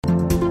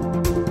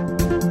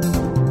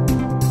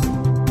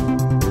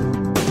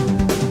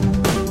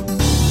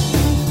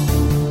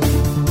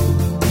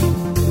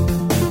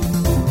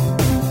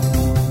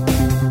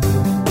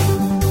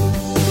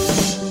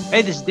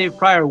Hey, this is Dave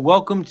Pryor.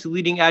 Welcome to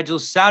Leading Agile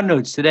Sound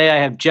Notes. Today I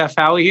have Jeff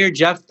Howie here.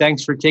 Jeff,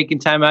 thanks for taking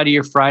time out of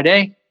your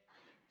Friday.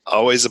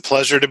 Always a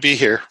pleasure to be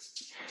here.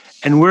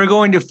 And we're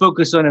going to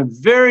focus on a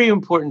very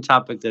important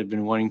topic that I've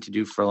been wanting to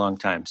do for a long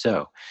time.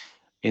 So,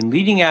 in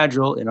Leading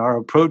Agile, in our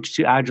approach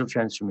to Agile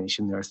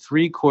transformation, there are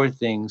three core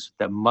things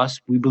that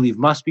we believe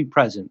must be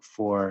present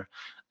for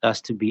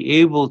us to be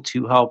able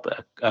to help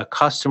a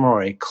customer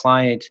or a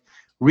client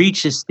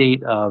reach a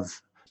state of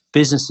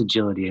business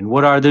agility. And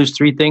what are those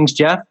three things,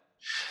 Jeff?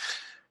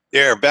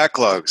 There are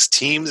backlogs,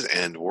 teams,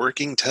 and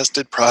working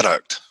tested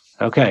product.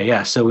 Okay,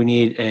 yeah. So we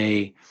need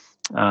a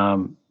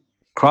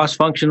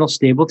cross-functional,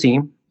 stable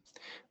team.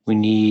 We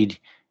need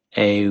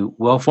a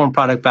well-formed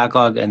product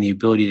backlog and the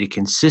ability to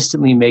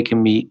consistently make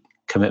and meet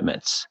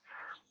commitments.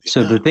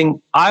 So the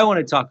thing I want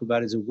to talk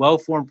about is a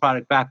well-formed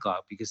product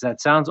backlog, because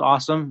that sounds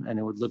awesome and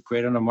it would look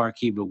great on a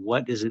marquee, but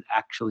what does it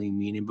actually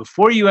mean? And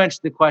before you answer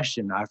the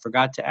question, I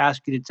forgot to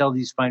ask you to tell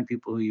these fine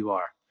people who you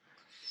are.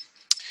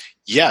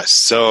 Yes.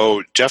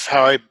 So Jeff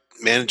Howie,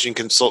 managing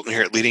consultant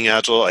here at Leading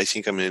Agile. I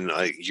think I'm in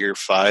year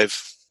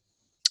 5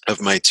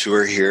 of my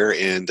tour here.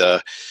 And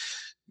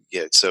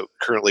so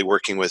currently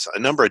working with a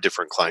number of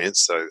different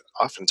clients. So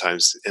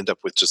oftentimes end up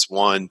with just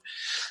one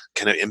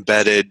kind of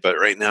embedded, but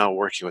right now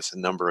working with a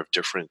number of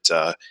different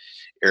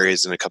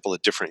areas in a couple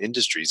of different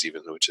industries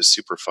even, which is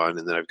super fun.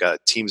 And then I've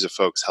got teams of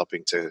folks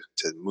helping to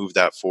move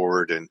that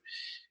forward and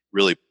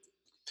really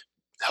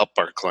help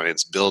our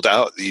clients build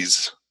out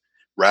these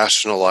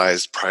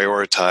rationalized,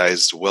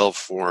 prioritized,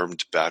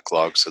 well-formed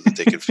backlogs so that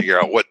they can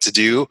figure out what to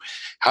do,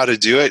 how to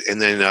do it,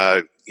 and then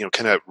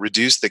kind of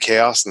reduce the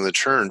chaos and the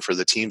churn for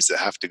the teams that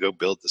have to go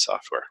build the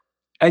software.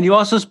 And you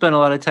also spend a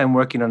lot of time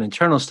working on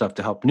internal stuff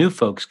to help new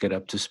folks get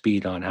up to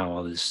speed on how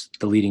all this,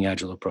 the Leading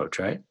Agile approach,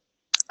 right?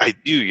 I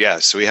do,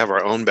 yes. So we have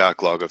our own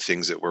backlog of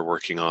things that we're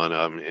working on.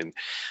 And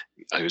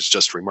I was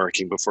just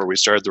remarking before we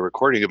started the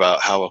recording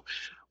about how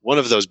one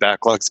of those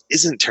backlogs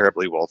isn't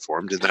terribly well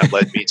formed, and that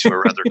led me to a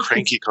rather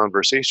cranky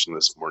conversation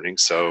this morning.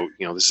 So,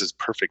 this is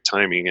perfect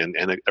timing and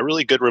a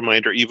really good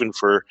reminder, even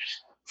for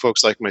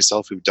folks like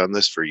myself who've done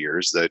this for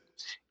years, that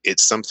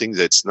it's something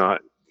that's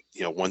not,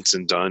 once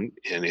and done,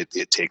 and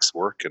it takes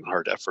work and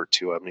hard effort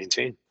to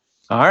maintain.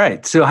 All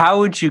right. So how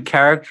would you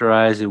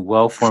characterize a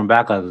well-formed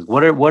backlog?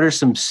 What are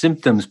some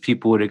symptoms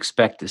people would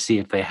expect to see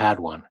if they had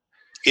one?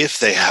 If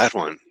they had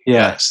one,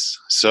 Yeah. yes.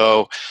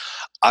 So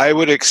I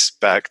would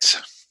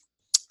expect,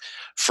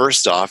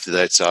 first off,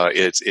 that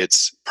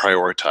it's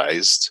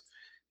prioritized.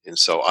 And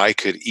so I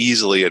could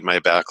easily in my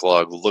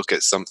backlog look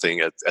at something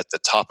at the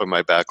top of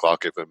my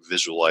backlog if I'm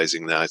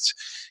visualizing that,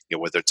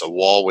 whether it's a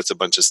wall with a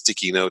bunch of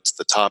sticky notes,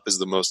 the top is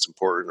the most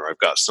important, or I've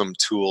got some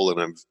tool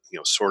and I'm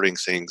sorting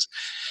things.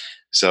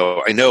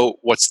 So I know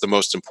what's the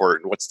most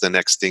important, what's the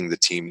next thing the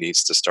team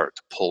needs to start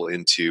to pull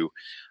into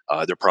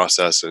their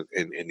process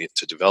and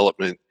into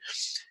development.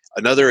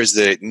 Another is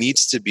that it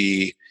needs to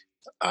be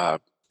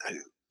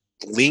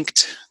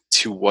linked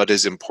to what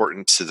is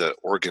important to the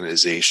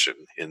organization.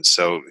 And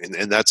so,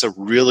 and that's a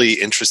really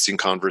interesting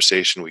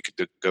conversation we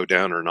could go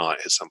down or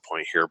not at some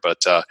point here.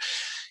 But,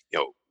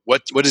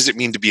 what does it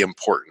mean to be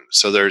important?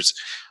 So there's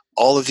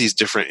all of these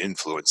different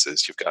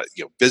influences. You've got,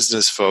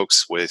 business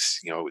folks with,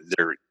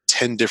 their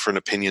 10 different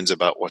opinions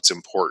about what's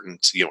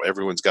important.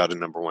 Everyone's got a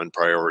number one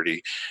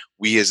priority.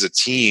 We as a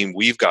team,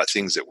 we've got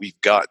things that we've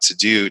got to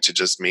do to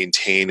just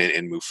maintain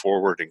and move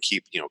forward and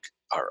keep,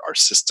 our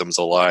systems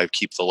alive,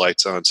 keep the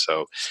lights on.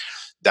 So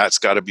that's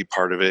got to be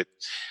part of it.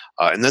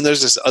 And then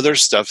there's this other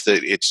stuff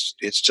that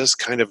it's just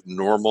kind of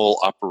normal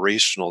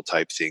operational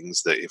type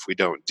things that if we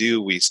don't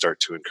do, we start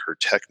to incur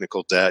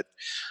technical debt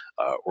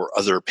or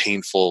other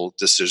painful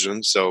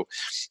decisions. So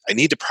I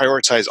need to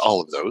prioritize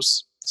all of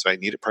those. So I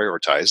need it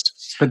prioritized.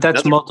 But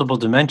that's multiple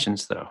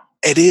dimensions, though.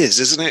 It is,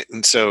 isn't it?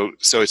 And so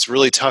it's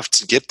really tough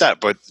to get that,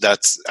 but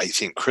that's, I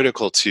think,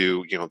 critical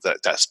to that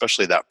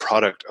especially that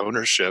product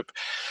ownership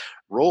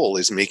role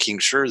is making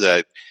sure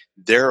that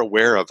they're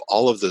aware of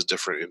all of those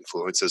different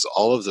influences,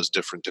 all of those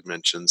different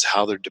dimensions,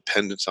 how they're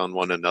dependent on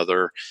one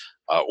another,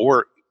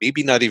 or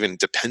maybe not even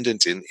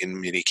dependent in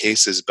many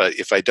cases. But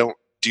if I don't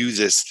do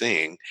this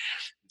thing,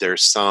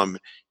 there's some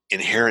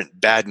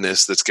inherent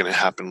badness that's going to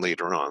happen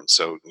later on.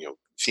 So,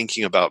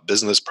 thinking about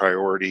business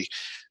priority,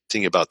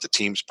 thinking about the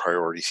team's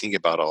priority, thinking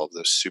about all of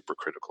those super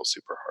critical,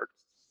 super hard.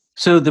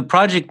 So the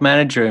project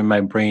manager in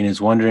my brain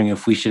is wondering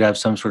if we should have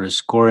some sort of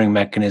scoring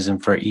mechanism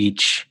for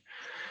each,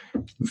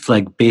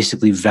 like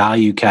basically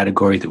value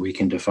category that we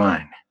can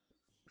define.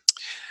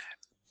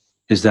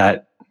 Is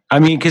that,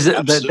 because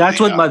that's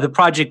what the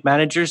project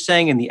manager is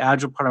saying, and the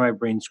agile part of my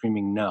brain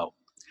screaming no.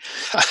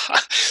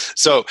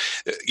 So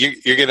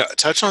you're going to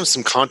touch on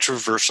some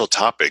controversial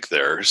topic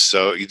there.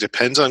 So it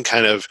depends on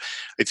kind of,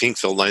 I think,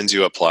 the lens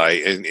you apply.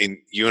 And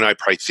you and I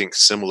probably think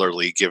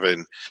similarly,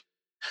 given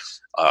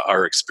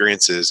our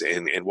experiences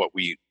and what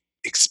we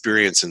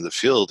experience in the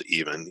field,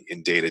 even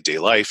in day-to-day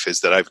life, is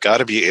that I've got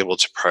to be able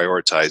to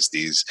prioritize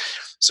these.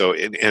 So,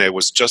 and I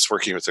was just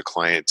working with a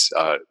client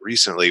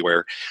recently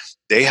where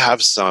they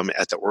have some,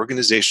 at the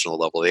organizational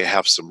level, they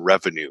have some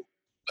revenue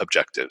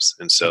objectives.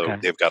 And so Okay.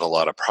 they've got a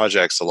lot of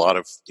projects, a lot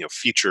of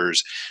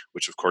features,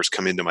 which of course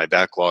come into my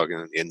backlog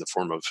in the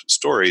form of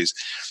stories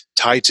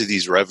tied to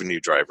these revenue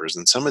drivers.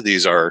 And some of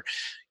these are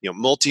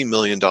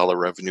multi-million dollar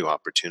revenue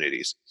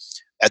opportunities.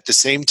 At the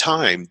same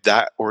time,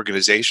 that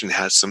organization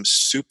has some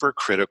super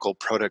critical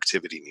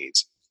productivity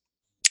needs.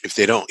 If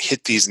they don't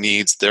hit these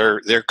needs,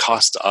 their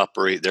cost to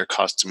operate, their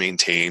cost to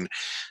maintain,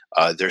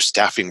 their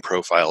staffing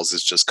profiles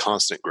is just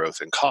constant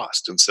growth and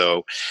cost. And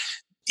so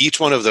each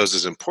one of those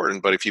is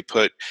important. But if you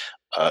put,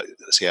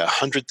 say,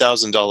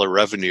 $100,000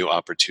 revenue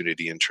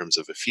opportunity in terms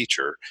of a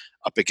feature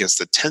up against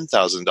a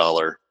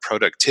 $10,000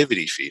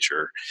 productivity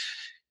feature,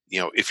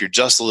 if you're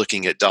just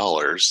looking at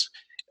dollars,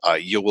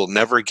 you will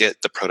never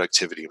get the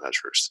productivity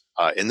measures.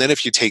 And then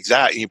if you take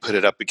that and you put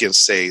it up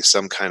against, say,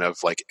 some kind of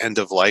like end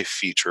of life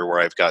feature where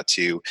I've got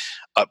to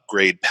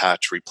upgrade,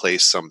 patch,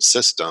 replace some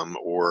system,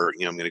 or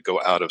I'm going to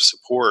go out of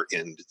support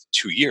in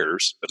 2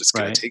 years, but it's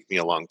going Right. to take me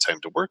a long time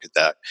to work at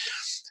that.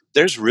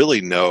 There's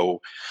really no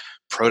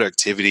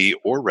productivity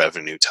or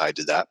revenue tied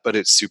to that, but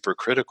it's super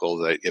critical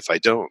that if I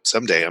don't,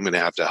 someday I'm going to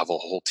have a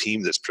whole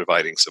team that's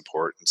providing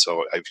support. And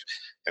so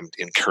I'm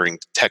incurring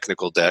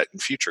technical debt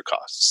and future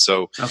costs.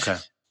 So Okay.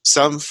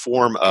 some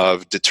form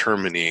of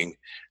determining,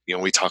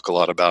 we talk a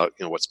lot about,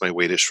 what's my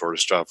weighted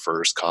shortest job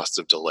first, cost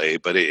of delay,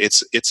 but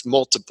it's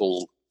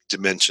multiple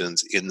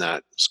dimensions in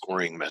that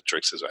scoring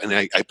metrics. And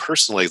I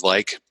personally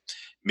like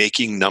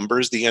making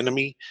numbers the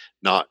enemy,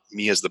 not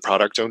me as the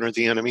product owner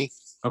the enemy.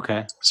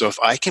 Okay. So if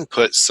I can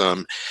put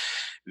some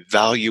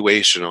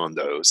valuation on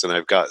those and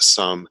I've got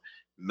some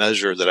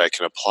measure that I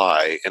can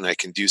apply and I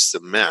can do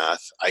some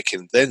math, I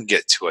can then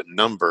get to a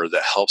number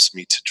that helps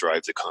me to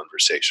drive the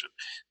conversation.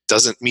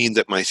 Doesn't mean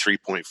that my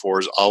 3.4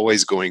 is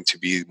always going to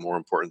be more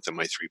important than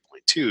my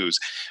 3.2s,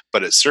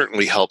 but it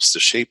certainly helps to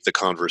shape the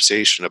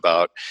conversation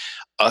about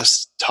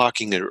us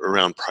talking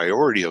around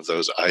priority of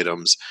those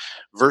items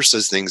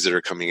versus things that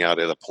are coming out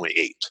at a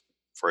 0.8,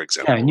 for Yeah,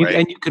 example, and you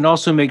right? can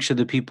also make sure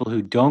the people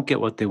who don't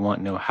get what they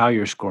want know how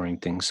you're scoring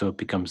things, so it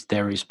becomes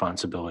their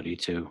responsibility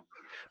to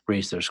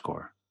raise their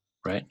score,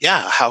 right?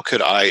 Yeah, how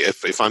could I,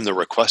 if I'm the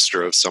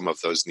requester of some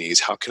of those needs,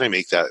 how can I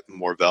make that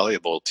more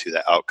valuable to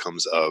the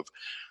outcomes of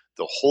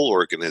the whole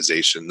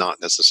organization,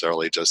 not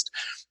necessarily just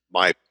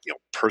my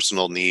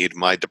personal need,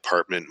 my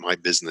department, my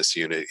business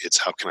unit? It's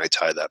how can I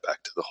tie that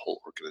back to the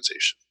whole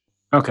organization?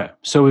 Okay.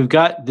 So we've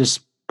got this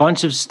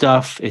bunch of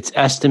stuff. It's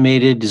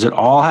estimated. Does it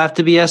all have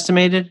to be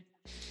estimated?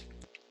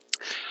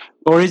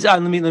 Or is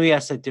let me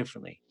ask that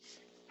differently.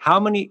 How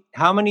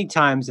many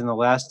times in the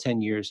last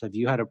 10 years have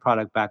you had a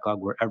product backlog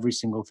where every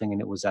single thing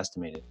in it was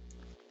estimated?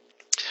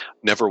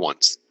 Never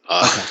once.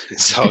 Okay.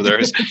 So there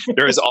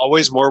is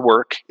always more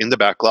work in the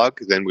backlog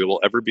than we will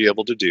ever be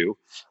able to do.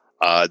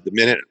 The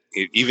minute,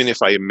 even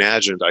if I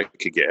imagined I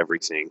could get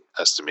everything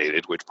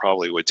estimated, which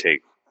probably would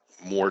take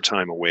more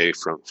time away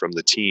from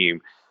the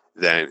team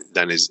than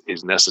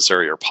is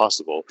necessary or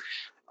possible.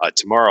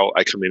 Tomorrow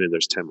I come in and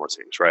there's 10 more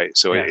things, right?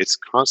 So Yeah. it's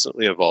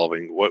constantly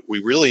evolving. What we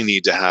really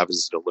need to have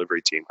is a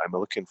delivery team. I'm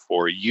looking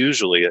for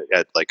usually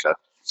at like a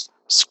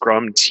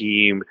scrum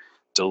team,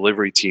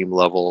 delivery team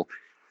level,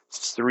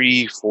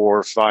 3,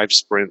 4, 5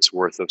 sprints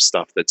worth of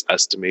stuff that's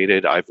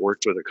estimated. I've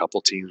worked with a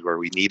couple teams where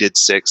we needed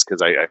 6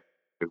 because I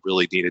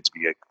really needed to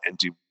be and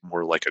do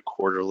more like a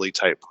quarterly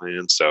type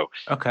plan. So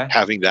Okay.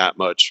 having that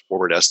much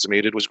forward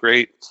estimated was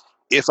great.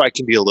 If I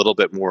can be a little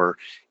bit more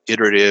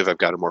iterative, I've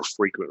got a more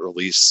frequent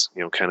release,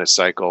 kind of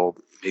cycle.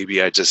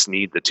 Maybe I just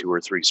need the 2 or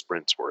 3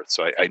 sprints worth.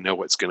 So I know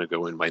what's going to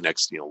go in my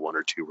next, 1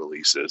 or 2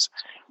 releases.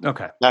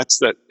 Okay. That's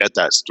that at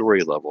that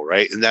story level,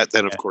 right? And that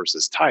then, of Yeah. course,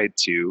 is tied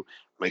to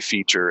my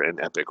feature and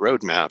epic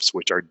roadmaps,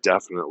 which are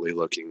definitely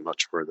looking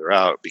much further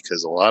out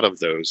because a lot of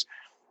those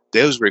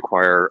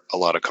require a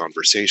lot of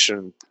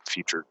conversation,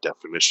 feature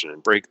definition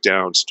and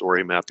breakdown,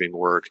 story mapping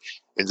work,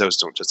 and those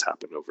don't just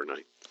happen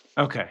overnight.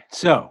 Okay.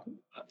 So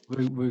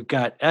we've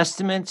got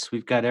estimates,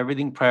 we've got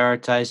everything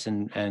prioritized,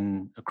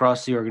 and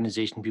across the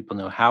organization, people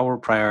know how we're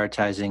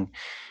prioritizing,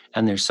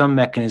 and there's some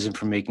mechanism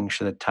for making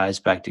sure that ties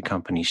back to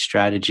company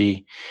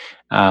strategy.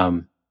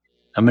 Um,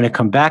 I'm going to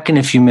come back in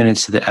a few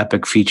minutes to the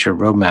epic feature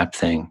roadmap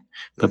thing,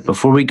 but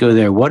before we go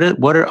there, what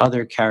are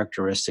other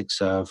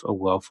characteristics of a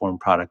well-formed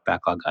product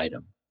backlog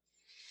item?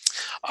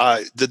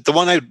 The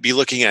one I'd be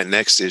looking at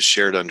next is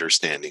shared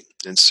understanding.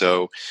 And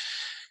so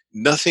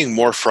nothing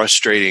more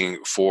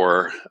frustrating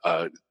for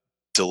a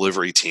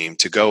delivery team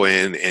to go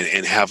in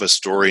and have a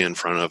story in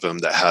front of them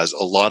that has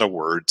a lot of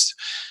words.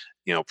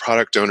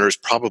 Product owners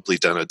probably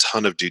done a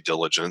ton of due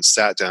diligence,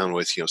 sat down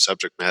with,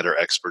 subject matter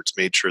experts,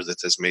 made sure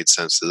that this made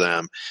sense to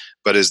them.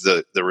 But as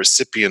the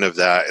recipient of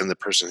that and the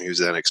person who's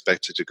then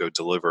expected to go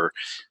deliver,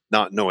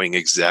 not knowing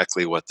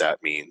exactly what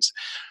that means.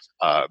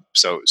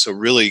 So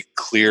really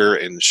clear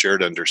and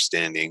shared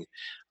understanding.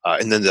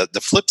 And then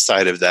the flip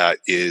side of that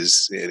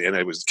is, and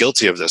I was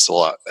guilty of this a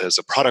lot as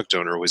a product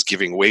owner, was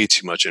giving way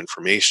too much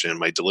information.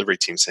 My delivery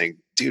team saying,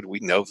 dude, we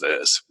know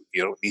this.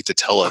 You don't need to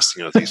tell us,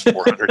 these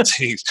 400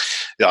 things.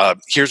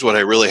 Here's what I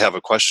really have a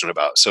question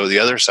about. So the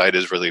other side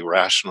is really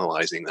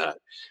rationalizing that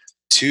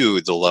to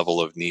the level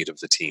of need of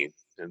the team.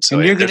 And so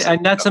there's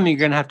and that's something you're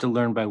gonna have to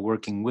learn by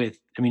working with.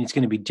 I mean, it's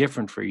gonna be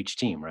different for each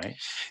team, right?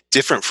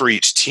 different for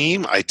each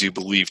team. I do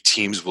believe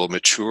teams will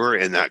mature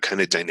and that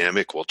kind of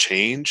dynamic will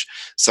change.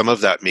 Some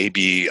of that may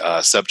be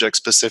subject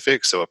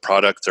specific. So a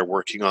product they're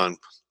working on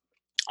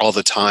all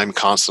the time,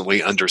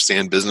 constantly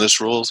understand business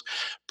rules,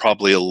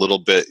 probably a little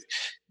bit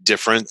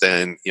different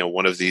than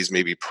one of these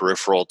maybe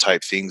peripheral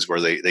type things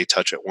where they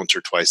touch it once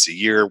or twice a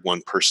year.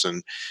 One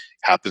person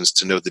happens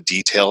to know the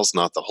details,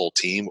 not the whole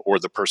team, or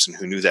the person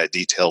who knew that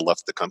detail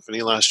left the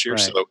company last year.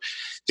 Right. So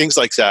things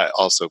like that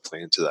also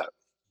play into that.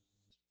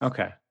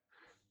 Okay.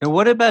 Now,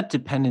 what about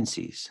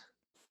dependencies?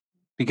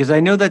 Because I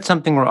know that's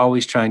something we're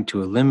always trying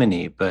to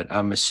eliminate, but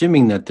I'm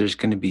assuming that there's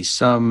going to be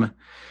some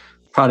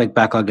product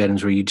backlog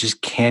items where you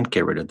just can't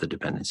get rid of the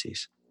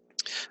dependencies.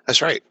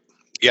 That's right.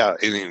 Yeah,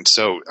 and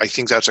so I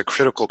think that's a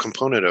critical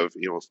component of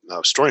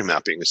story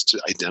mapping is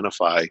to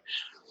identify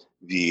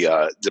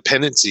the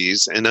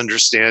dependencies and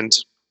understand.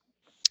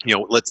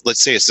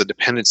 Let's say it's a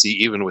dependency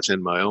even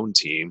within my own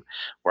team,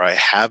 where I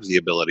have the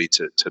ability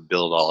to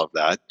build all of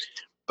that,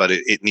 but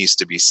it needs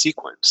to be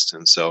sequenced.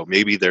 And so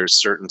maybe there's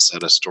certain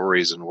set of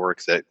stories and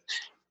work that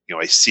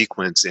I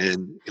sequence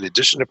in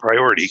addition to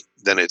priority.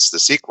 Then it's the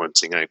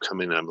sequencing. I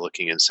come in and I'm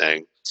looking and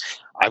saying,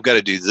 I've got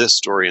to do this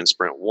story in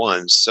sprint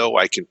 1 so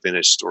I can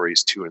finish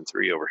stories 2 and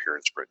 3 over here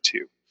in sprint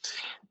 2.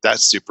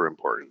 That's super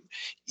important.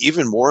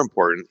 Even more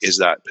important is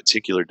that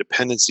particular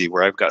dependency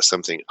where I've got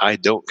something I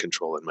don't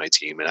control in my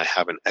team and I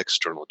have an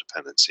external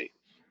dependency.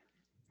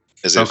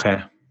 As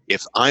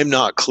if I'm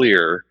not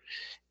clear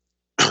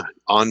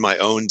on my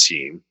own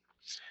team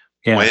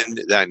when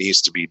that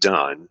needs to be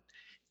done,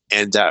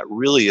 and that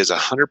really is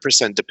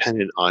 100%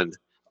 dependent on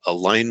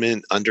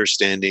alignment,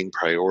 understanding,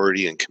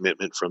 priority, and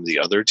commitment from the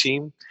other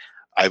team,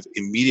 I've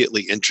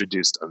immediately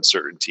introduced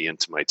uncertainty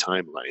into my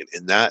timeline.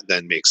 And that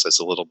then makes us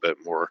a little bit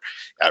more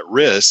at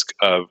risk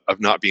of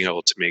not being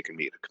able to make and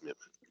meet a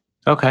commitment.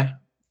 Okay.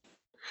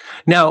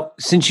 Now,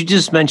 since you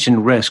just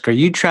mentioned risk, are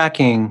you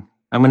tracking?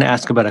 I'm going to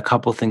ask about a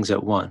couple things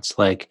at once,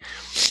 like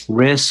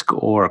risk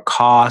or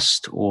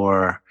cost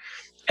or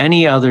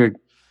any other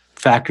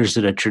factors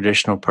that a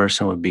traditional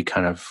person would be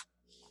kind of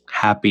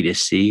happy to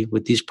see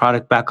with these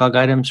product backlog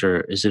items,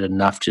 or is it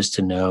enough just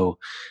to know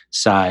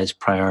size,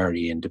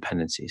 priority, and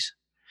dependencies?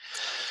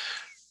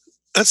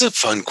 That's a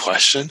fun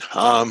question.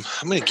 I'm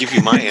going to give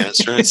you my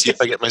answer and see if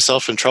I get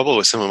myself in trouble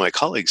with some of my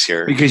colleagues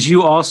here. Because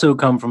you also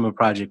come from a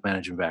project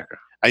management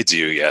background. I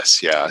do,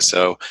 yes, yeah.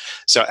 So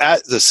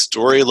at the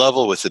story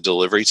level with the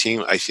delivery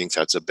team, I think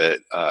that's a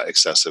bit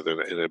excessive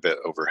and a bit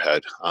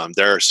overhead.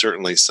 There are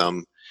certainly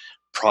some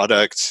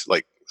product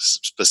like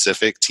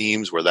specific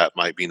teams where that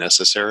might be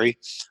necessary.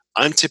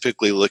 I'm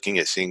typically looking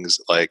at things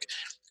like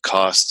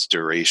cost,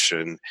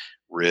 duration,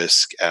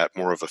 risk at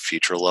more of a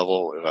feature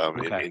level,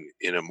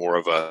 in a more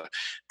of a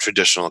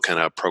traditional kind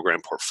of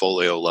program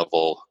portfolio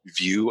level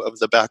view of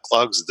the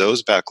backlogs.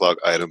 Those backlog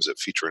items that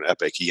feature an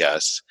Epic,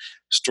 yes.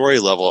 Story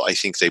level, I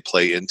think they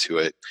play into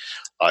it.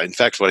 In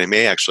fact, what I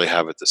may actually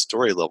have at the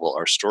story level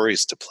are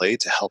stories to play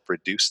to help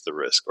reduce the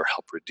risk or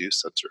help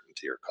reduce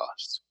uncertainty or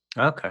costs.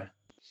 Okay.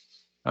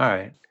 All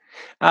right.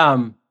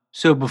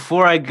 So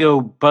before I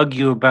go bug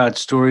you about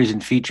stories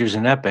and features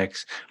and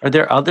epics, are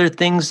there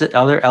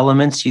other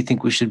elements you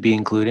think we should be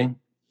including?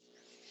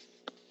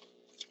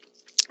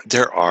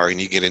 There are, and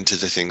you get into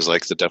the things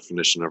like the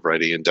definition of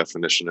ready and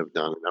definition of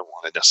done. And I don't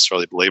want to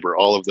necessarily belabor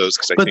all of those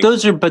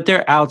but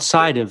they're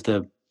outside of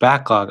the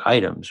backlog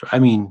items. I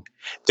mean,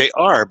 they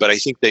are, but I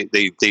think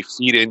they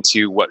feed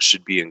into what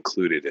should be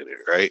included in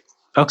it, right?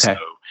 Okay. So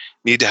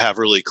need to have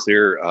really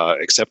clear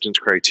acceptance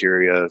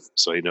criteria,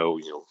 so I know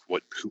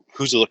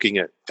who's looking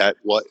at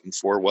what and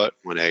for what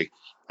when I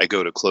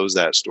go to close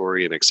that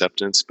story and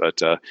acceptance.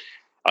 But I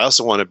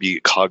also want to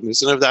be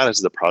cognizant of that as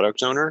the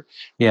product owner.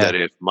 Yeah. That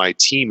if my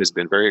team has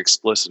been very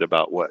explicit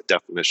about what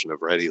definition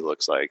of ready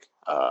looks like,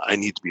 I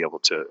need to be able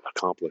to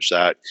accomplish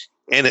that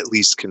and at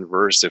least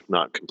converse, if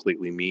not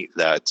completely meet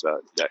that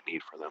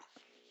need for them.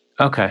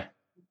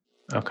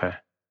 Okay.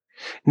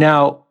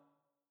 Now,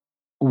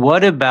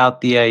 what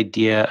about the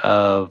idea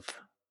of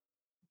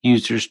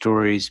user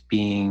stories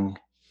being,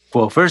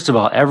 well, first of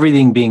all,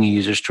 everything being a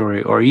user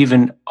story, or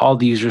even all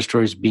the user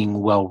stories being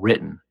well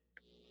written?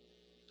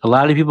 A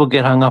lot of people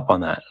get hung up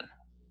on that.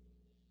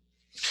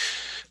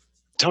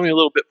 Tell me a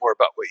little bit more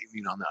about what you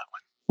mean on that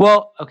one.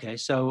 Well, okay.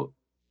 So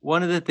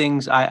one of the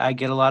things I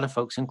get a lot of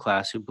folks in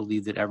class who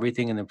believe that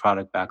everything in the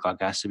product backlog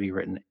has to be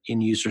written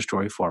in user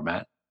story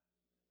format.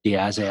 The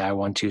as I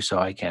want to, so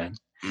I can.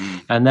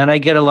 And then I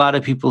get a lot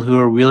of people who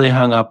are really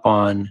hung up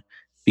on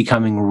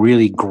becoming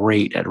really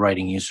great at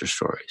writing user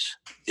stories.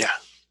 Yeah.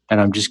 And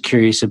I'm just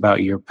curious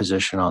about your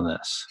position on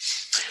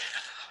this.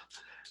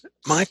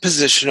 My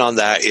position on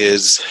that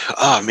is,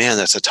 oh man,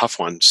 that's a tough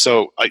one.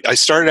 So I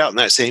started out in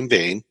that same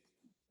vein.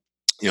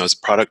 As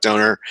a product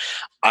owner,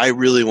 I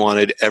really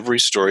wanted every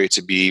story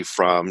to be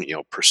from,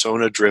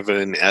 persona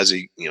driven as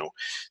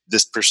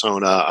this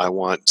persona I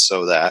want,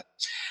 so that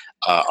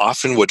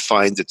often would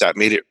find that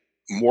made it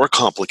more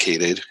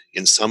complicated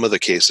in some of the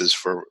cases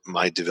for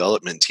my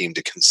development team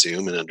to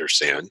consume and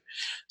understand.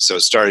 So I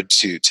started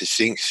to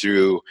think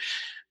through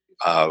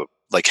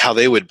like how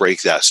they would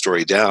break that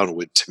story down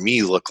would to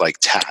me look like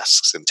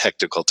tasks and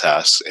technical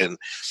tasks. And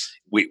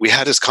we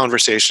had this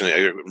conversation.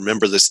 I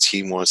remember this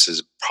team once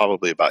is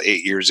probably about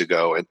 8 years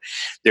ago, and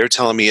they're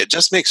telling me it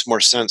just makes more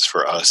sense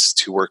for us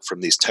to work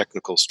from these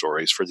technical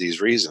stories for these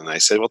reasons. And I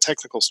said, well,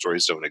 technical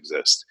stories don't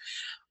exist.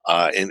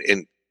 And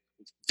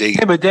they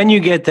Yeah, but then you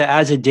get the,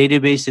 as a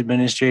database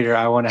administrator,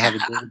 I want to have a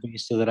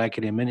database so that I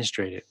can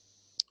administrate it.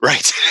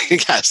 Right.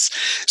 Yes.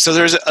 So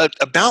there's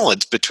a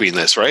balance between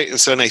this, right?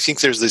 And I think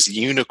there's this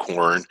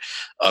unicorn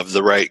of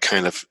the right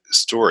kind of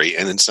story.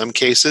 And in some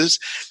cases,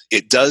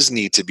 it does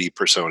need to be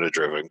persona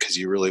driven because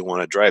you really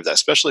want to drive that,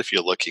 especially if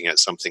you're looking at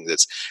something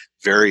that's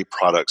very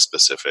product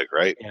specific,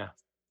 right? Yeah.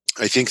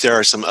 I think there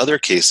are some other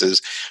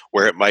cases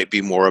where it might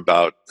be more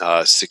about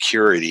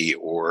security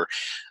or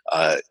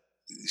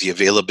the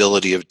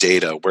availability of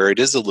data, where it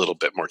is a little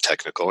bit more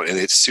technical and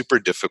it's super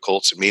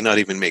difficult. It may not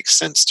even make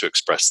sense to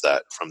express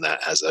that from that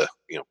as a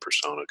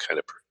persona kind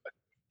of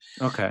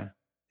perspective. Okay.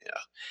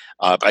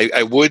 Yeah,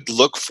 I would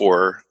look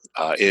for,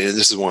 and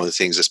this is one of the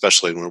things,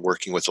 especially when we're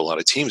working with a lot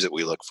of teams, that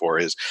we look for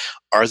is,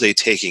 are they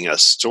taking a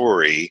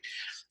story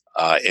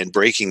and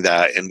breaking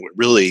that, and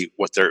really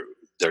what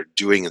they're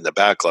doing in the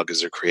backlog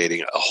is they're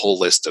creating a whole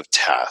list of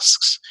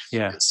tasks.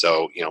 Yeah. And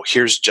so,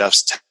 here's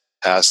Jeff's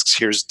tasks,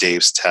 here's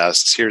Dave's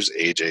tasks, here's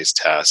AJ's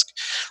task.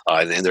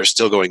 And they're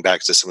still going back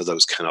to some of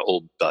those kind of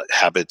old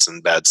habits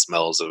and bad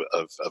smells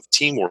of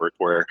teamwork,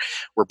 where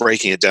we're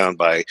breaking it down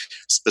by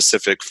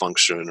specific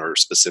function or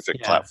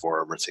specific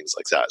platform or things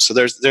like that. So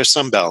there's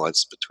some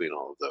balance between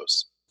all of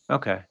those.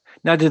 Okay.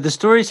 Now, do the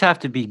stories have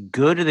to be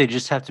good, or they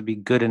just have to be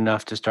good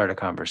enough to start a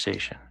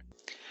conversation?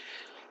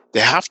 They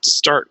have to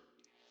start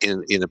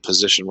in a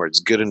position where it's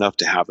good enough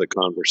to have the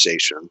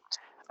conversation.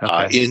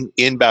 Okay.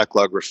 In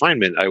backlog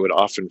refinement, I would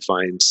often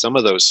find some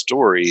of those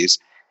stories,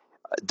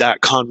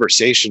 that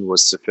conversation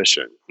was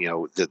sufficient.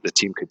 The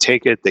team could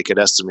take it, they could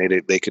estimate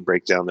it, they could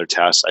break down their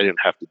tasks. I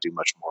didn't have to do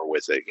much more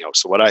with it.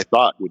 So what I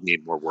thought would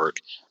need more work,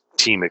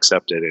 team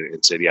accepted it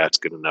and said, yeah, it's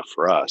good enough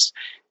for us.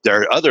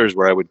 There are others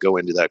where I would go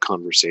into that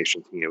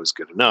conversation thinking it was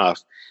good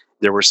enough.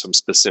 There were some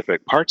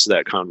specific parts of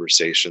that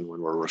conversation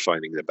when we're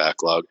refining the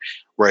backlog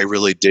where I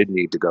really did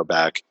need to go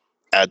back,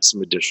 add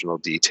some additional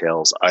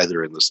details,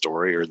 either in the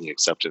story or in the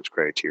acceptance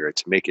criteria,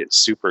 to make it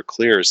super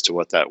clear as to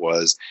what that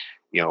was,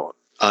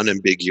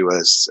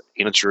 unambiguous,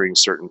 answering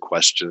certain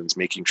questions,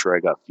 making sure I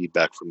got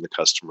feedback from the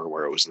customer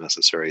where it was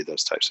necessary,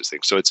 those types of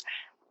things. So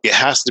it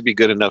has to be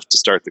good enough to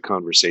start the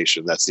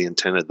conversation. That's the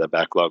intent of the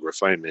backlog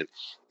refinement,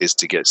 is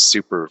to get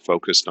super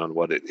focused on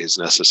what it is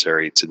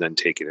necessary to then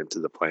take it into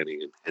the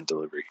planning and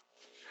delivery.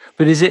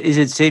 But is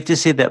it safe to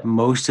say that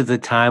most of the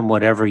time,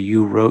 whatever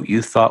you wrote,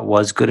 you thought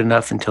was good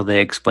enough until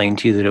they explained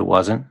to you that it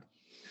wasn't?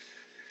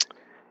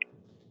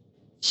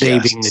 They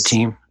being the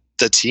team?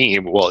 The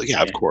team. Well,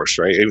 yeah, of course,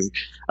 right? I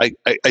mean,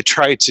 I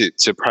try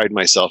to pride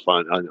myself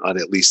on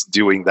at least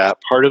doing that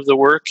part of the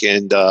work.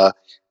 And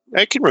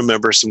I can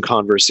remember some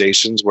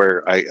conversations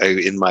where I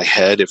in my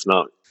head, if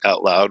not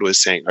out loud, was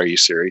saying, are you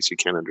serious? You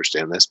can't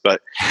understand this.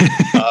 But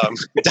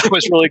that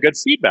was really good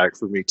feedback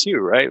for me too,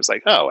 right? It was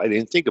like, oh, I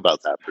didn't think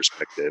about that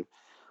perspective.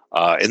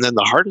 And then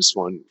the hardest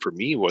one for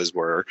me was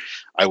where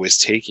I was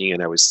taking,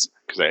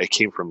 because I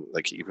came from,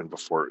 like, even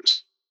before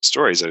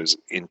stories, I was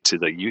into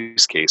the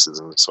use cases.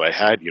 And so I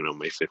had,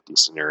 my 50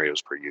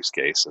 scenarios per use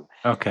case. And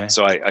Okay.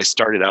 so I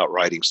started out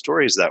writing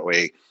stories that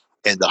way.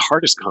 And the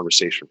hardest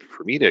conversation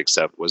for me to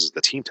accept was the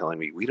team telling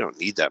me, we don't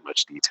need that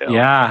much detail.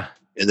 Yeah.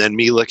 And then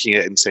me looking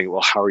at it and saying,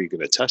 well, how are you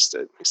going to test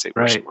it? I say,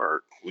 we're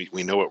smart.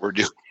 We know what we're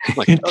doing. I'm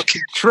like, okay,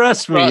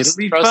 trust me, it'll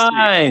be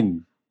fine.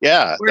 Me.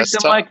 Yeah. Where's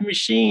the mic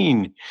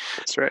machine?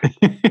 That's right.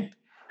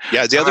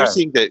 Yeah. The other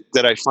thing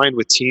that I find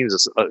with teams,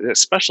 is,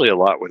 especially a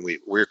lot when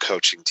we're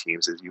coaching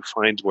teams, is you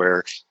find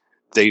where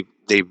they've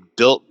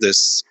built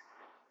this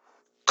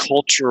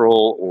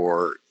cultural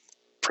or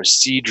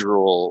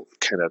procedural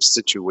kind of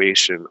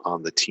situation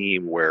on the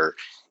team where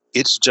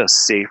it's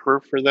just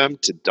safer for them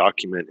to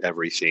document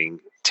everything,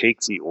 take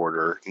the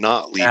order,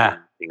 not leave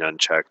anything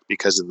unchecked,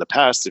 because in the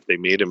past, if they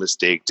made a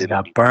mistake, they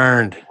got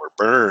burned. They were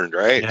burned,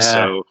 right?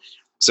 Yeah.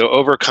 So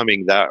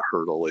overcoming that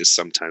hurdle is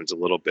sometimes a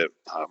little bit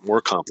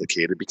more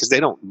complicated, because they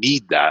don't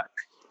need that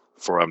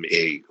from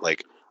a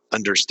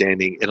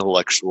understanding,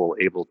 intellectual,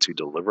 able to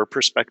deliver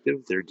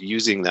perspective. They're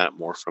using that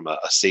more from a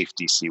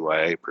safety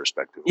CYA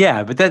perspective.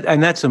 Yeah, but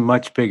that's a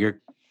much bigger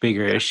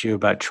issue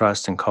about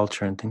trust and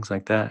culture and things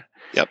like that.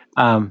 Yep.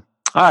 All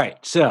right.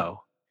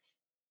 So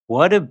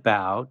what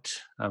about,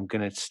 I'm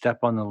going to step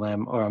on the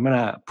land, or I'm going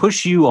to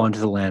push you onto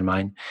the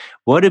landmine.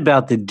 What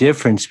about the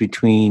difference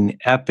between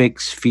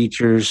epics,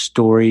 features,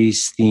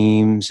 stories,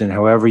 themes, and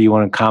however you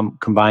want to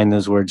combine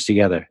those words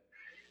together?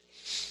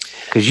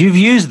 Because you've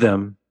used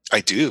them. I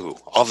do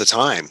all the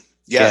time.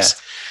 Yes.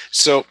 Yeah.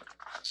 So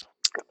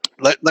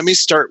let me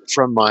start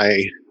from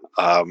my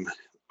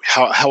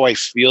how I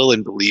feel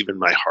and believe in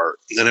my heart.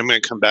 And then I'm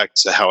going to come back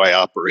to how I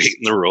operate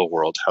in the real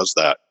world. How's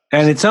that?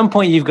 And at some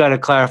point, you've got to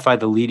clarify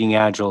the Leading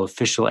Agile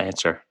official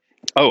answer.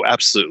 Oh,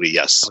 absolutely,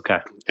 yes. Okay.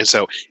 And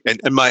so, and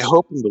my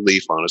hope and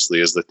belief,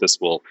 honestly, is that this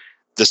will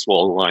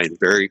align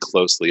very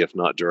closely, if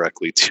not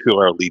directly, to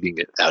our Leading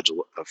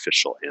Agile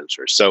official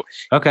answer. So,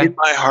 Okay. in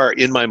my heart,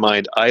 in my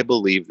mind, I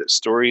believe that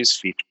stories,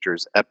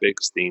 features,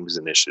 epics, themes,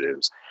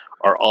 initiatives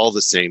are all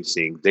the same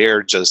thing.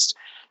 They're just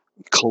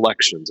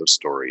collections of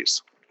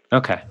stories.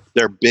 Okay.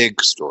 They're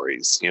big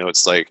stories.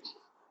 It's like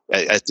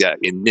at the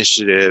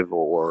initiative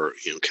or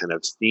kind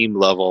of theme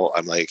level,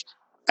 I'm like,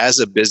 as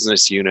a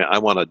business unit, I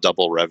want to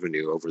double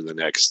revenue over the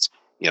next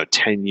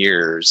 10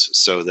 years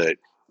so that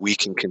we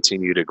can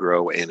continue to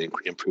grow and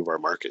improve our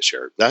market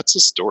share. That's a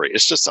story.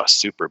 It's just a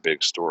super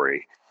big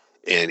story,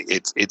 and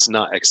it's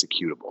not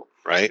executable,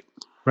 right?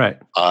 Right.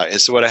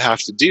 And so what I have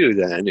to do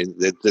then, and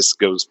this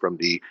goes from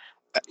the,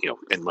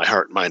 in my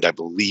heart and mind, I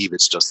believe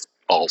it's just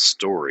all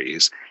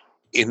stories.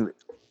 In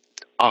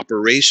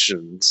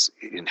operations,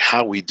 in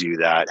how we do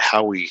that,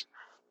 how we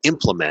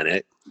implement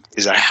it,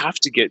 is I have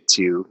to get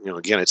to,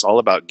 again, it's all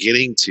about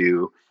getting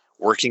to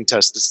working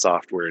tested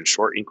software in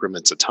short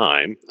increments of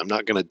time. I'm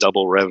not going to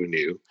double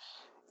revenue,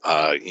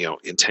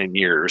 in 10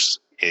 years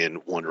in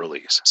one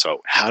release.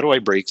 So how do I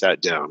break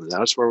that down? And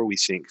that's where we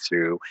think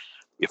through,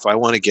 if I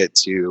want to get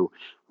to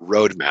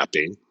road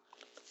mapping,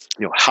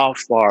 how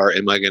far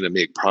am I going to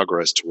make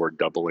progress toward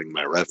doubling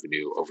my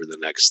revenue over the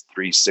next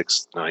 3,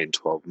 6, 9,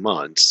 12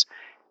 months?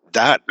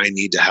 That I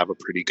need to have a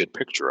pretty good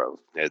picture of.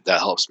 That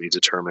helps me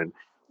determine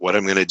what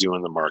I'm going to do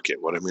in the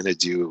market, what I'm going to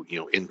do,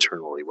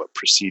 internally, what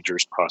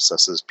procedures,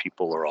 processes,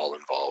 people are all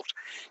involved.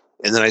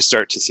 And then I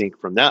start to think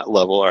from that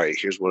level, all right,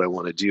 here's what I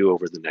want to do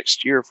over the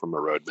next year from a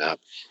roadmap.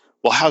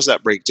 Well, how's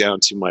that break down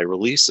to my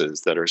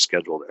releases that are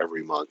scheduled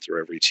every month or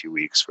every 2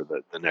 weeks for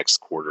the next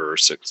quarter or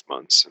 6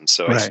 months? And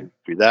so I think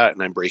through that,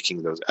 and I'm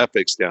breaking those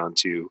epics down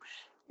to,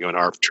 in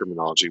our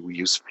terminology, we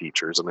use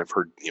features, and I've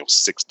heard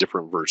 6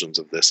 different versions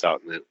of this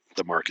out in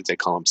the market. They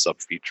call them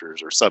sub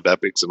features or sub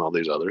epics and all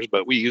these others,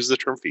 but we use the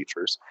term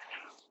features.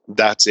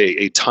 That's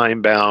a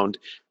time bound,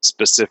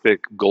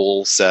 specific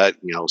goal set,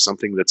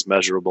 something that's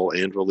measurable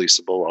and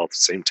releasable all at the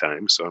same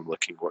time. So I'm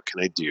looking, what can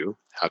I do?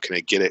 How can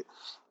I get it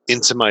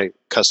into my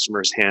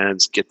customers'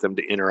 hands, get them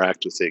to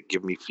interact with it,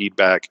 give me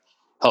feedback,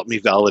 help me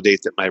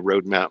validate that my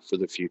roadmap for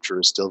the future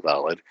is still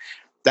valid?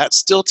 That's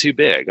still too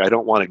big. I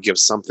don't want to give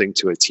something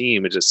to a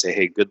team and just say,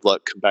 hey, good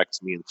luck, come back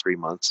to me in 3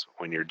 months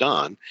when you're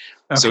done.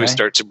 Okay. So we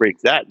start to break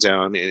that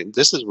down. And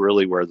this is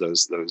really where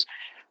those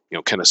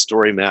kind of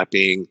story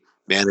mapping,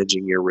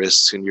 managing your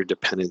risks and your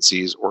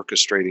dependencies,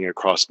 orchestrating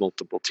across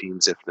multiple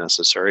teams if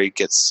necessary,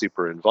 gets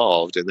super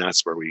involved. And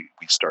that's where we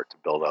start to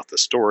build out the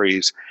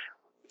stories.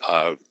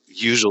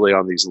 Usually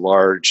on these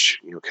large,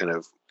 kind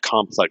of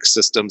complex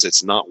systems,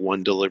 it's not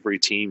one delivery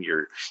team.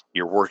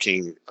 You're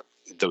working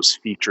those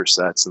feature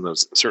sets and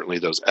certainly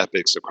those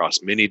epics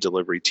across many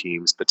delivery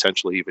teams,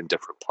 potentially even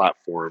different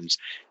platforms,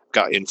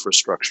 got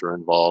infrastructure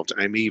involved.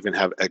 I may even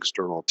have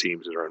external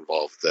teams that are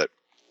involved that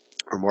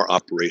are more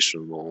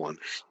operational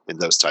and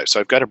those types. So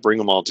I've got to bring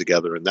them all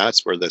together, and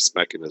that's where this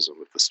mechanism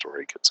with the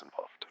story gets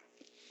involved.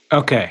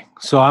 Okay,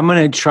 so I'm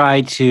going to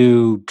try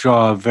to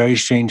draw a very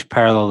strange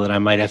parallel that I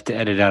might have to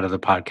edit out of the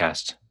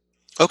podcast.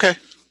 Okay.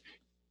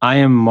 I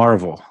am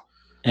Marvel,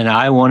 and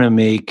I want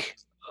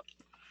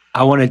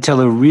to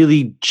tell a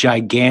really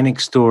gigantic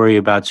story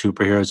about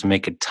superheroes and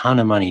make a ton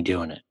of money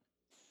doing it.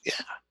 Yeah.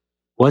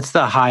 What's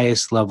the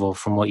highest level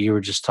from what you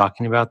were just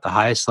talking about? The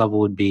highest level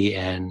would be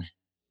an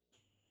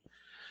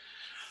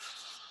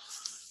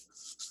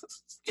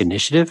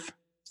initiative?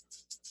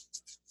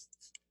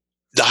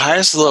 The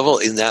highest level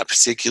in that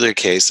particular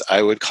case,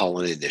 I would call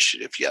an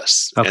initiative,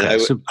 yes. Okay,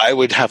 and I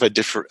would have a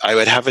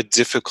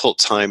difficult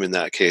time in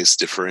that case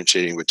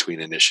differentiating between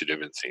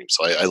initiative and theme.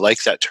 So I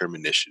like that term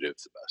initiative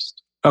the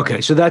best.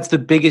 Okay, so that's the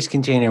biggest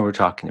container we're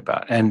talking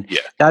about. And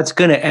that's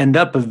going to end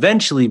up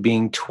eventually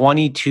being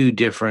 22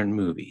 different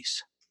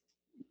movies.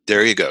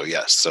 There you go,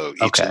 yes. So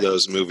each of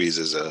those movies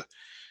is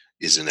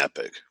an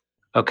epic.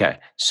 Okay,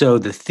 so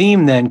the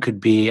theme then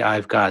could be,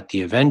 I've got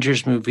the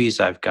Avengers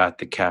movies, I've got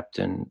the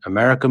Captain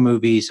America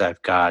movies,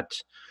 I've got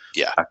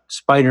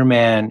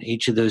Spider-Man.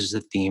 Each of those is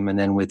a theme, and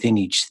then within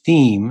each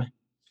theme,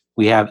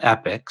 we have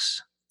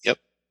epics. Yep.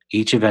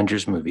 Each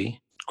Avengers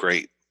movie.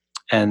 Great.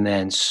 And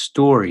then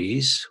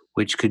stories,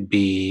 which could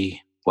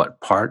be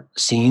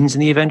scenes in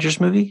the Avengers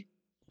movie?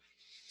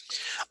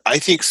 I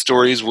think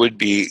stories would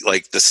be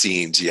like the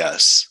scenes,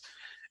 yes,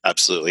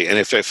 absolutely. And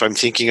if I'm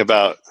thinking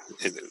about,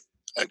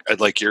 I'd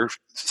like your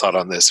thought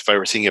on this. If I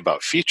were thinking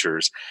about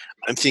features,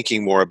 I'm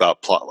thinking more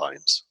about plot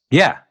lines.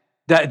 Yeah,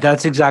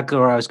 that's exactly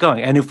where I was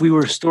going. And if we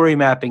were story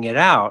mapping it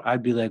out,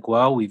 I'd be like,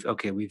 well, we've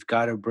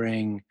got to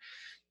bring,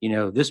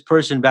 this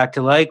person back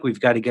to life.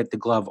 We've got to get the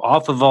glove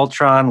off of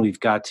Ultron. We've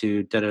got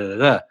to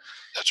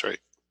That's right.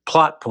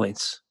 Plot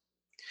points.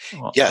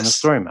 Yes. On the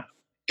story map.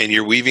 And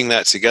you're weaving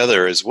that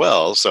together as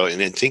well. So, and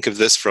then think of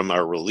this from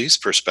our release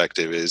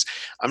perspective is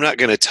I'm not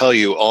going to tell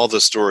you all the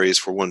stories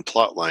for one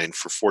plot line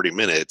for 40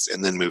 minutes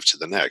and then move to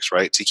the next,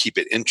 right? To keep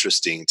it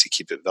interesting, to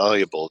keep it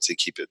valuable, to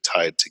keep it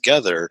tied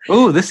together.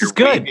 Oh, this is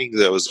good. Weaving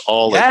those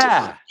all at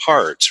different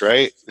parts,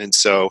 right? And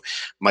so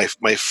my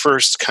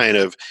first kind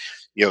of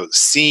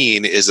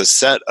scene is a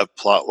set of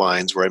plot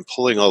lines where I'm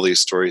pulling all these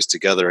stories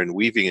together and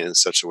weaving it in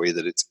such a way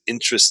that it's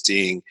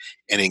interesting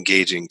and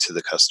engaging to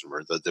the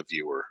customer, the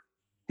viewer.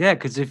 Yeah,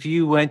 because if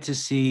you went to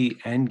see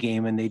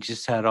Endgame and they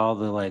just had all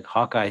the like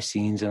Hawkeye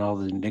scenes and all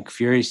the Nick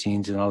Fury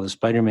scenes and all the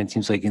Spider-Man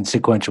scenes like in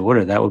sequential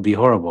order, that would be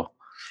horrible.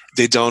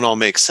 They don't all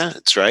make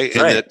sense, right?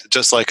 And that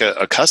just like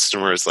a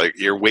customer is like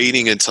you're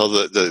waiting until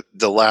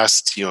the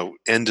last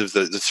end of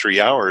the 3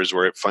 hours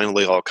where it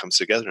finally all comes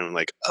together, and I'm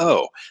like,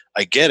 oh,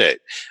 I get it.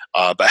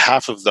 But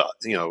half of the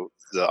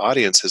the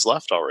audience has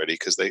left already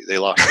because they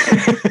lost.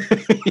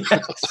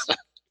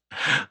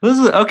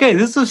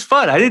 This was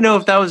fun. I didn't know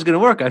if that was going to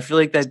work. I feel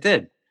like that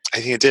did. I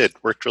think it did.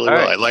 Worked really well.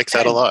 Right. I like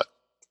that a lot.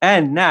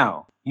 And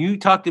now you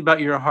talked about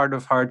your heart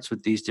of hearts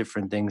with these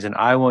different things, and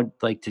I would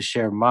like to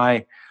share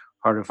my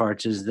heart of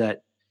hearts is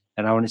that,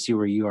 and I want to see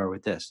where you are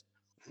with this.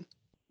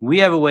 We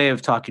have a way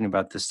of talking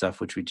about this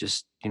stuff, which we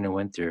just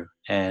went through,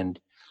 and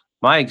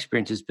my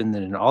experience has been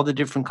that in all the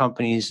different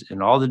companies, in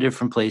all the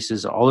different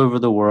places, all over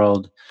the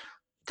world,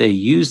 they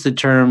use the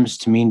terms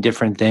to mean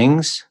different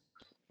things.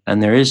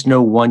 And there is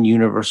no one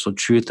universal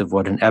truth of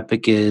what an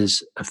epic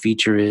is, a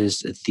feature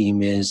is, a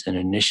theme is, an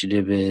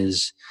initiative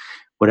is.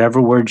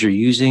 Whatever words you're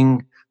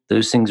using,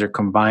 those things are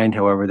combined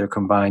however they're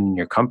combined in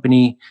your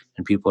company,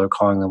 and people are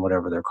calling them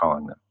whatever they're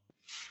calling them.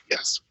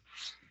 Yes.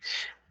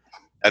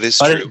 That is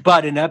true.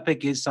 But an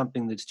epic is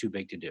something that's too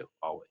big to do,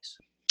 always.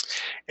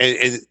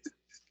 And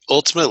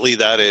ultimately,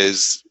 that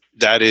is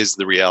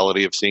the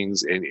reality of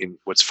things. And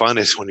what's fun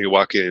is when you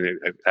walk in,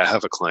 and I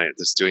have a client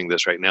that's doing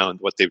this right now, and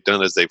what they've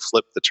done is they've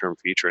flipped the term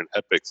feature and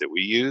epic that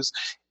we use,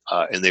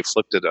 and they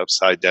flipped it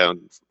upside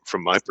down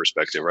from my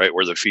perspective, right,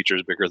 where the feature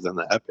is bigger than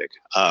the epic.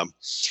 And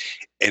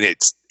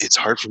it's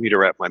hard for me to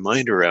wrap my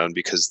mind around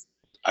because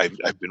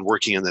I've been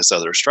working in this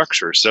other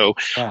structure. So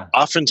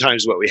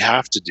oftentimes what we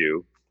have to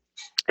do,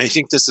 I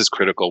think this is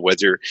critical,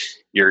 whether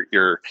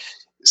you're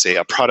say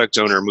a product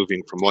owner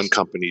moving from one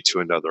company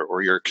to another,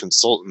 or you're a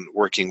consultant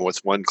working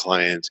with one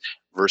client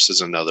versus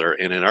another.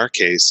 And in our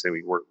case, and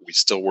we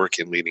still work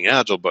in Leading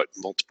Agile, but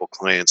multiple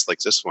clients like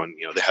this one,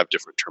 they have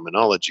different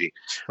terminology.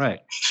 Right.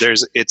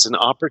 It's an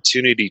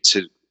opportunity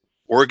to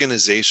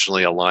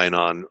organizationally align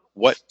on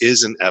what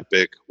is an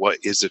epic, what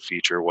is a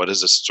feature, what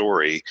is a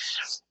story.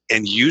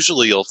 And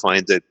usually you'll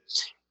find that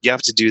you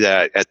have to do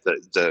that at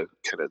the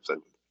kind of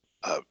the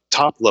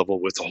top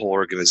level with the whole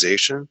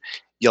organization.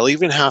 You'll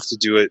even have to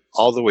do it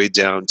all the way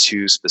down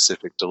to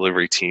specific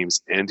delivery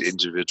teams and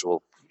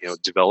individual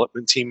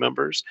development team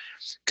members.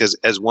 Because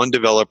as one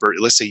developer,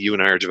 let's say you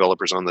and I are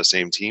developers on the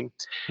same team,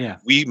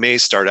 we may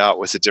start out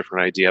with a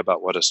different idea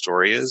about what a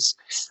story is.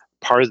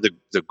 Part of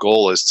the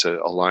goal is to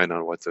align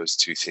on what those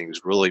two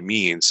things really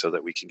mean so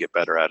that we can get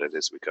better at it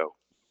as we go.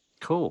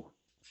 Cool.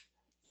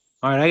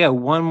 All right, I got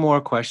one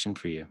more question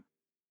for you.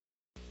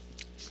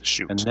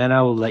 Shoot. And then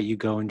I will let you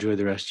go enjoy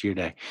the rest of your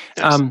day.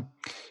 Yes.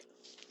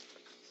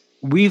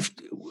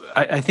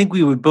 I think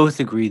we would both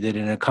agree that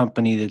in a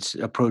company that's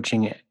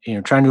approaching,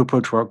 trying to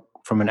approach work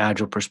from an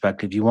agile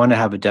perspective, you want to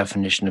have a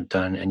definition of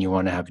done and you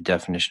want to have a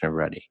definition of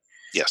ready.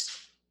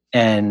 Yes.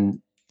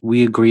 And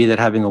we agree that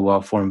having a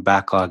well-formed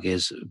backlog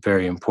is a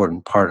very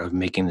important part of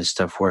making this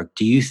stuff work.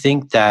 Do you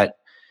think that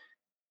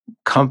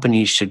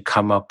companies should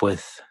come up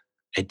with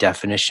a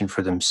definition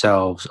for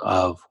themselves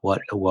of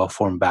what a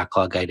well-formed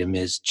backlog item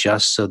is,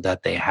 just so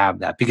that they have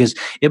that? Because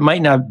it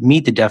might not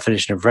meet the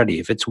definition of ready.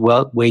 If it's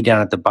way down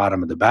at the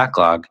bottom of the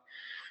backlog,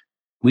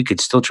 we could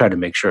still try to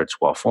make sure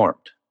it's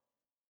well-formed.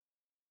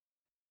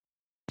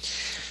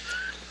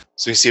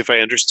 So you see if I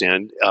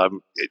understand.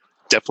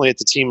 Definitely at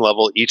the team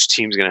level, each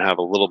team's going to have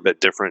a little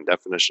bit different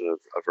definition of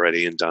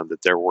ready and done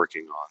that they're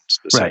working on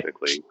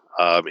specifically.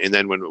 Right. And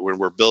then when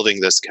we're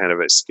building this kind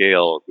of at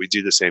scale, we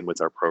do the same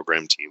with our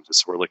program teams.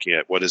 So we're looking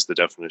at what is the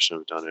definition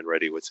of done and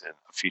ready within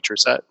a feature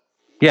set.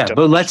 Yeah,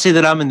 but let's say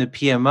that I'm in the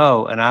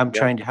PMO and I'm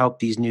trying to help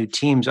these new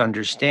teams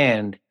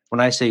understand when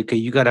I say, okay,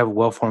 you got to have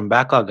well-formed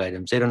backlog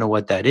items. They don't know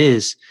what that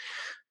is.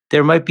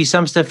 There might be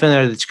some stuff in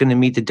there that's going to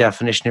meet the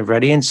definition of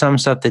ready and some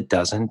stuff that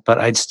doesn't, but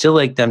I'd still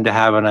like them to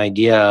have an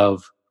idea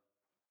of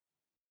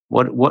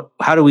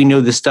how do we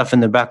know this stuff in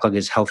the backlog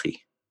is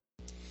healthy?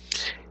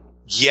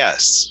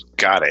 Yes,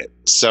 got it.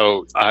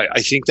 So I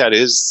think that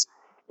is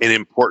an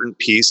important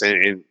piece,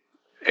 and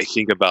I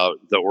think about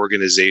the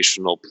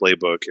organizational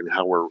playbook and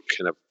how we're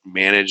kind of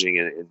managing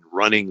and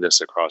running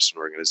this across an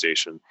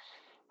organization.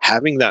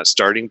 Having that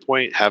starting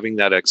point, having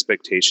that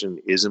expectation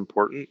is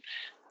important.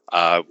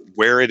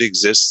 Where it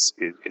exists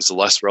is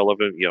less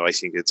relevant. I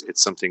think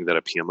it's something that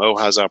a PMO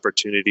has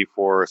opportunity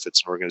for. If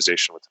it's an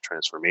organization with a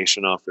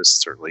transformation office,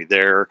 certainly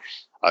there.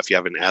 If you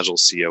have an Agile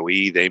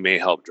COE, they may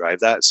help drive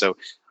that. So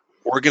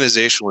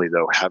Organizationally,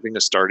 though, having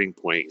a starting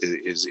point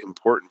is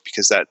important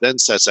because that then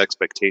sets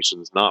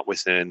expectations not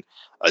within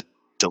a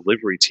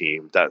delivery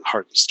team that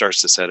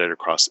starts to set it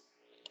across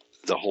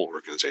the whole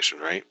organization,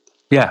 right?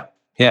 Yeah.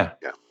 Yeah.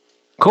 Yeah.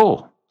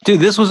 Cool. Dude,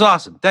 this was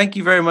awesome. Thank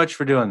you very much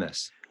for doing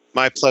this.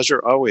 My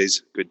pleasure.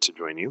 Always good to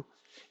join you.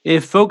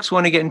 If folks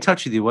want to get in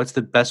touch with you, what's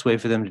the best way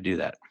for them to do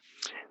that?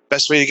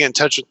 Best way to get in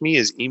touch with me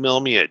is email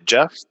me at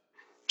Jeff,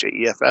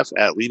 Jeff,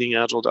 at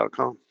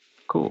leadingagile.com.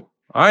 Cool.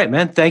 All right,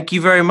 man. Thank you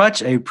very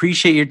much. I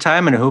appreciate your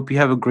time and I hope you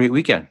have a great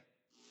weekend.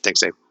 Thanks,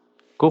 Dave.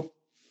 Cool.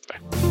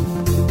 Bye.